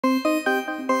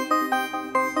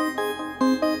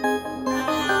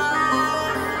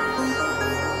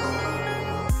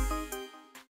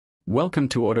Welcome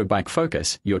to Autobike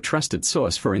Focus, your trusted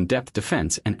source for in-depth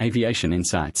defense and aviation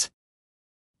insights.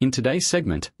 In today's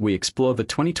segment, we explore the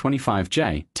 2025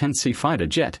 J-10C fighter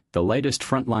jet, the latest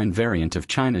frontline variant of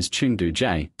China's Chengdu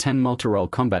J-10 multirole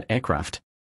combat aircraft.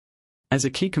 As a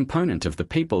key component of the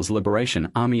People's Liberation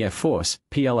Army Air Force,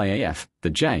 PLAAF, the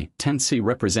J-10C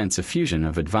represents a fusion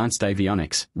of advanced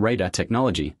avionics, radar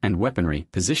technology, and weaponry,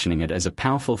 positioning it as a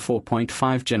powerful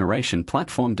 4.5-generation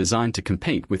platform designed to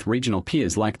compete with regional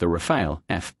peers like the Rafale,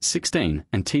 F-16,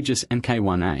 and Tejas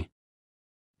Mk2.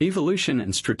 Evolution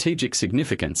and strategic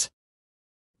significance.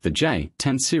 The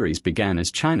J-10 series began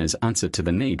as China's answer to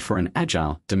the need for an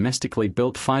agile, domestically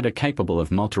built fighter capable of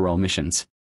multirole missions.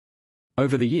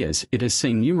 Over the years, it has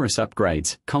seen numerous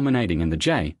upgrades, culminating in the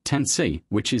J-10C,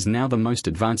 which is now the most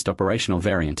advanced operational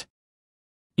variant.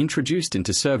 Introduced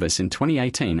into service in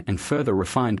 2018 and further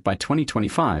refined by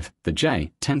 2025, the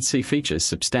J-10C features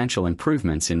substantial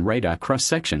improvements in radar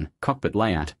cross-section, cockpit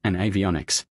layout, and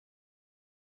avionics.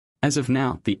 As of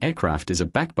now, the aircraft is a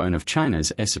backbone of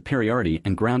China's air superiority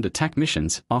and ground attack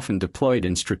missions, often deployed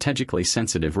in strategically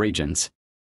sensitive regions.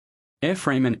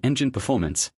 Airframe and engine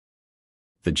performance.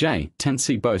 The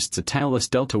J-10C boasts a tailless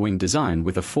delta-wing design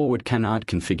with a forward canard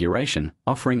configuration,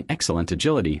 offering excellent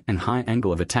agility and high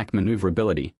angle of attack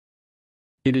maneuverability.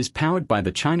 It is powered by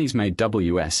the Chinese-made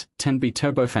WS-10B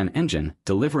turbofan engine,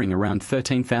 delivering around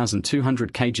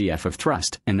 13,200 kgf of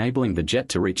thrust, enabling the jet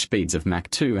to reach speeds of Mach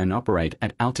 2 and operate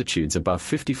at altitudes above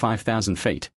 55,000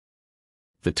 feet.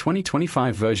 The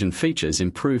 2025 version features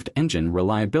improved engine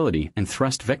reliability and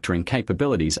thrust vectoring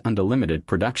capabilities under limited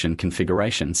production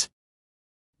configurations.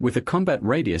 With a combat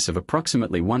radius of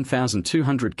approximately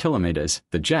 1,200 kilometers,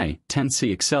 the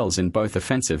J-10C excels in both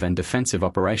offensive and defensive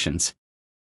operations.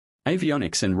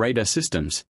 Avionics and radar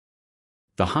systems.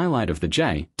 The highlight of the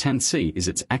J-10C is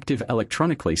its active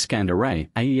electronically scanned array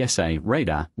AESA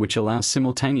radar, which allows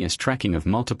simultaneous tracking of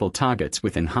multiple targets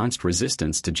with enhanced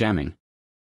resistance to jamming.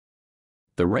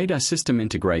 The radar system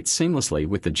integrates seamlessly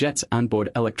with the jet's onboard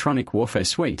electronic warfare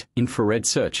suite, infrared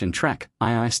search and track,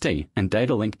 IIST, and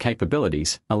data link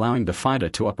capabilities, allowing the fighter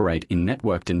to operate in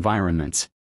networked environments.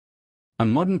 A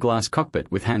modern glass cockpit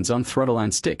with hands-on throttle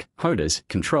and stick, HODAs,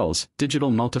 controls,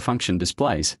 digital multifunction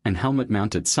displays, and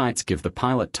helmet-mounted sights give the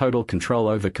pilot total control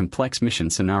over complex mission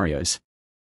scenarios.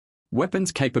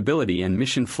 Weapons capability and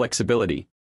mission flexibility.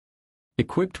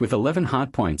 Equipped with 11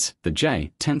 hardpoints, the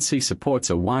J-10C supports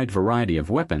a wide variety of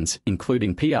weapons,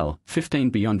 including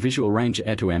PL-15 beyond visual range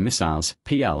air-to-air missiles,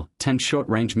 PL-10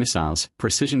 short-range missiles,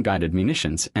 precision-guided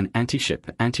munitions, and anti-ship,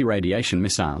 anti-radiation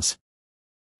missiles.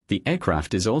 The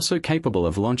aircraft is also capable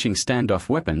of launching standoff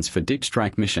weapons for deep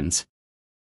strike missions.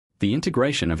 The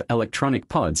integration of electronic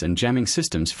pods and jamming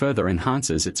systems further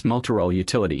enhances its multirole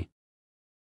utility.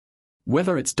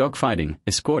 Whether it's dogfighting,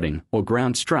 escorting, or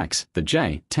ground strikes, the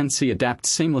J-10C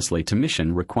adapts seamlessly to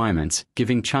mission requirements,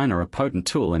 giving China a potent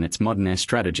tool in its modern air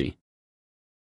strategy.